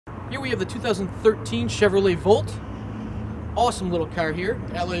Here we have the 2013 Chevrolet Volt. Awesome little car here.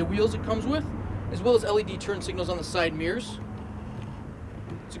 Alloy wheels it comes with, as well as LED turn signals on the side mirrors.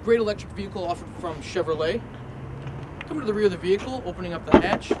 It's a great electric vehicle offered from Chevrolet. Coming to the rear of the vehicle, opening up the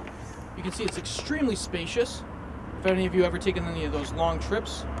hatch, you can see it's extremely spacious. If any of you have ever taken any of those long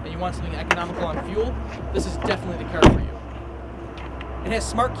trips and you want something economical on fuel, this is definitely the car for you. It has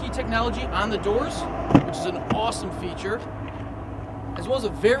smart key technology on the doors, which is an awesome feature, as well as a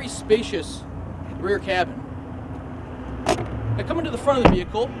very spacious rear cabin. Now coming to the front of the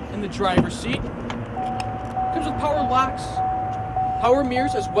vehicle, in the driver's seat, comes with power locks, power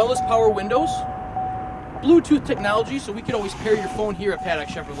mirrors, as well as power windows, Bluetooth technology, so we could always pair your phone here at Paddock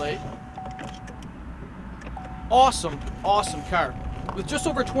Chevrolet. Awesome, awesome car. With just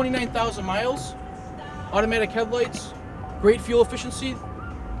over 29,000 miles, automatic headlights, great fuel efficiency,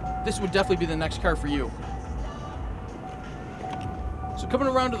 this would definitely be the next car for you. So coming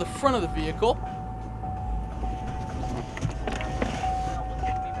around to the front of the vehicle,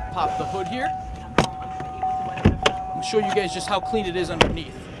 pop the hood here and show you guys just how clean it is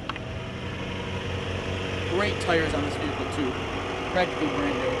underneath. Great tires on this vehicle too, practically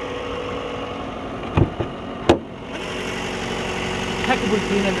brand new. Impeccably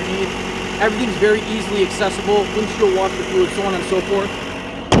clean underneath. Everything's very easily accessible, windshield washer fluid, so on and so forth.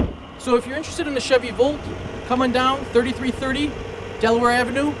 So if you're interested in the Chevy Volt, come on down 3330 Delaware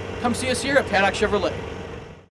Avenue. Come see us here at Paddock Chevrolet.